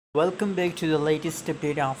Welcome back to the latest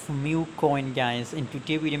update of mewcoin, guys. In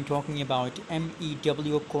today video I'm talking about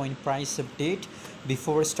MEW coin price update.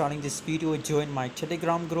 Before starting this video, join my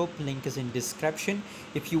Telegram group, link is in description.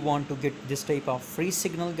 If you want to get this type of free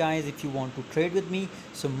signal, guys, if you want to trade with me,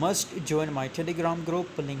 so must join my Telegram group,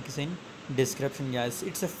 link is in description, guys.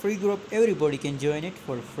 It's a free group, everybody can join it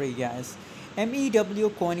for free, guys. MEW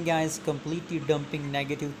coin, guys, completely dumping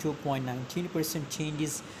negative 2.19%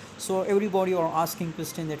 changes. So everybody are asking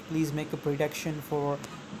question that please make a prediction for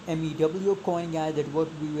MEW coin, guys, that what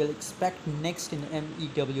we will expect next in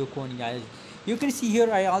MEW coin, guys. You can see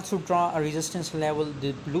here I also draw a resistance level,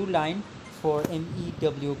 the blue line for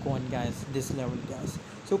MEW coin, guys, this level, guys.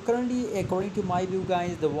 So currently, according to my view,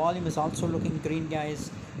 guys, the volume is also looking green,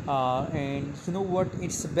 guys. And you know what,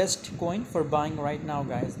 it's the best coin for buying right now,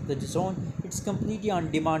 guys. The zone, it's completely on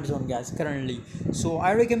demand zone, guys, currently. So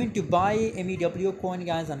I recommend to buy MEW coin,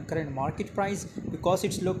 guys, on current market price, because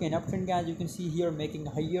it's looking uptrend, guys. You can see here making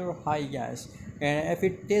higher high, guys, and if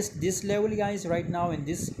it tests this level, guys, right now in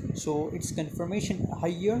this, so it's confirmation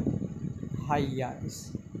higher high,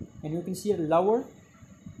 guys, and you can see a lower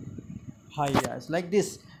high, guys, like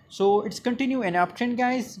this. So it's continue an uptrend,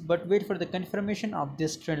 guys, but wait for the confirmation of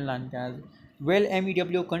this trend line, guys. Will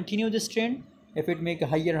MEW continue this trend? If it make a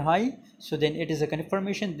higher high, so then it is a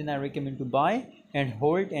confirmation, then I recommend to buy and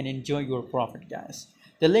hold and enjoy your profit, guys.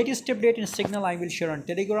 The latest update and signal I will share on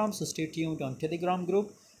Telegram, so stay tuned on Telegram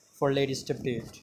group for latest update.